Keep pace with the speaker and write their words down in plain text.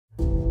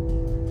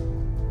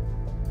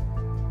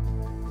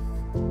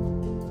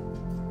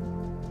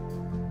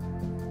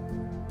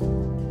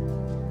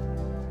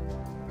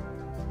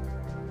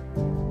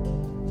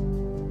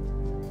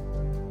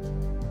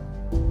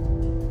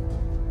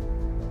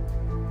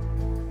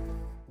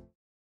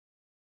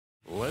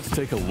Let's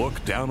take a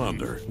look down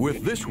under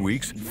with this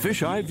week's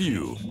Fish Eye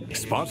View,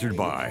 sponsored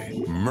by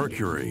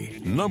Mercury,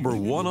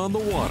 #1 on the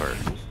water.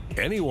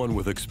 Anyone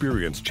with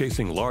experience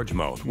chasing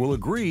largemouth will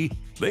agree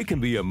they can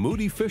be a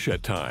moody fish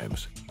at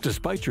times.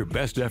 Despite your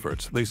best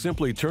efforts, they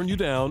simply turn you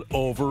down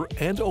over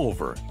and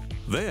over.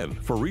 Then,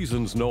 for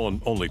reasons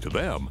known only to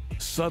them,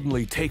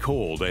 suddenly take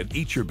hold and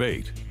eat your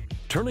bait.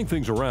 Turning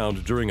things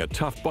around during a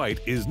tough bite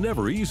is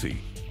never easy.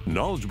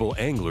 Knowledgeable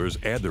anglers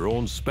add their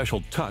own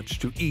special touch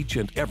to each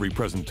and every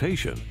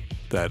presentation.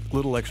 That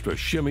little extra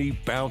shimmy,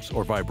 bounce,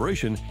 or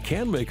vibration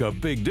can make a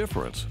big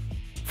difference.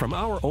 From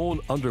our own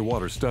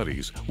underwater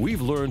studies,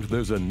 we've learned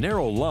there's a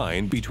narrow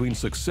line between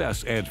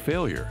success and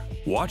failure.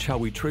 Watch how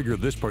we trigger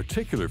this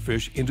particular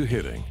fish into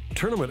hitting.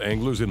 Tournament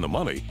anglers in the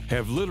money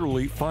have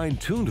literally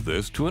fine-tuned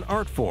this to an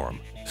art form.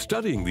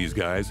 Studying these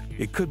guys,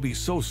 it could be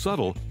so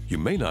subtle you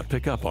may not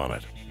pick up on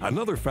it.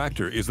 Another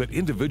factor is that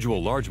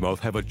individual largemouth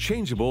have a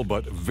changeable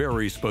but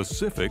very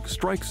specific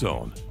strike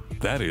zone.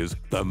 That is,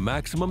 the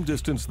maximum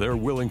distance they're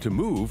willing to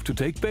move to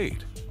take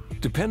bait.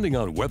 Depending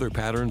on weather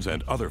patterns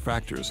and other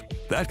factors,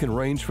 that can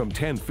range from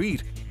 10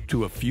 feet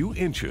to a few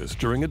inches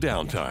during a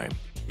downtime.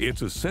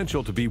 It's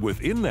essential to be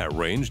within that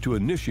range to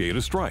initiate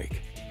a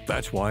strike.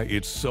 That's why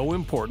it's so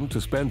important to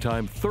spend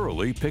time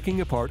thoroughly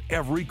picking apart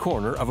every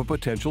corner of a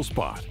potential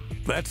spot.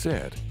 That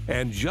said,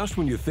 and just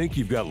when you think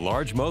you've got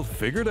largemouth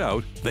figured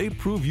out, they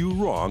prove you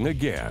wrong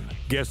again.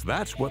 Guess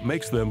that's what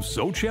makes them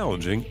so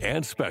challenging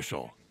and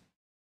special.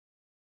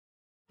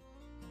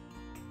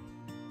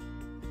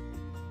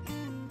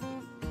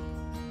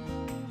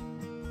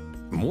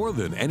 More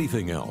than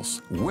anything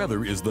else,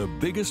 weather is the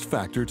biggest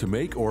factor to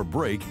make or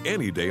break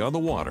any day on the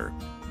water.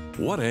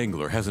 What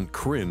angler hasn't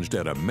cringed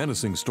at a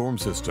menacing storm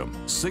system,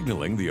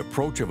 signaling the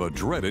approach of a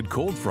dreaded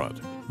cold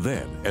front?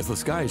 Then, as the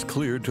skies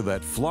cleared to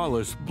that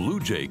flawless blue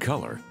jay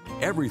color,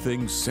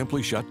 everything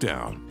simply shut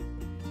down.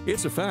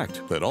 It's a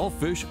fact that all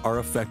fish are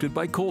affected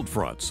by cold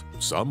fronts,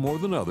 some more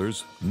than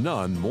others,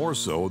 none more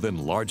so than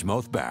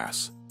largemouth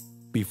bass.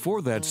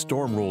 Before that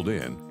storm rolled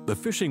in, the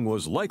fishing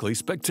was likely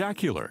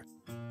spectacular.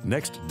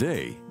 Next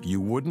day,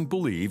 you wouldn't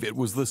believe it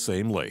was the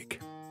same lake.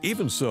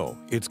 Even so,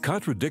 it's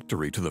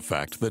contradictory to the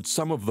fact that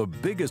some of the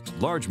biggest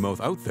largemouth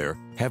out there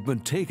have been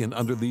taken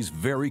under these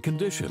very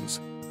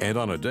conditions, and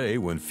on a day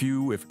when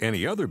few, if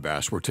any other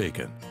bass were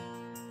taken.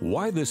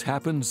 Why this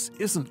happens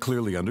isn't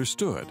clearly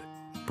understood.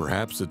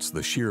 Perhaps it's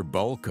the sheer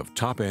bulk of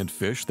top-end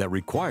fish that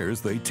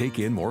requires they take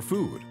in more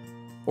food.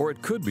 Or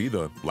it could be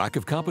the lack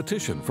of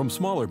competition from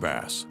smaller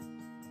bass.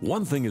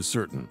 One thing is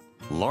certain,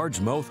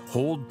 largemouth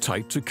hold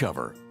tight to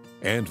cover,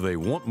 and they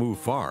won't move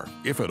far,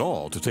 if at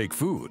all, to take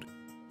food.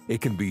 It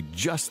can be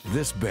just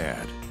this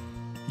bad.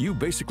 You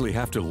basically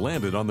have to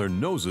land it on their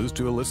noses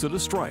to elicit a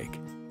strike.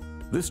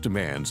 This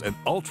demands an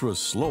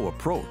ultra-slow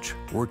approach,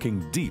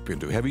 working deep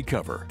into heavy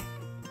cover.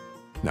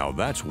 Now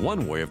that's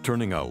one way of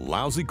turning a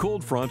lousy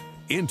cold front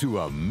into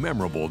a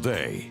memorable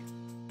day.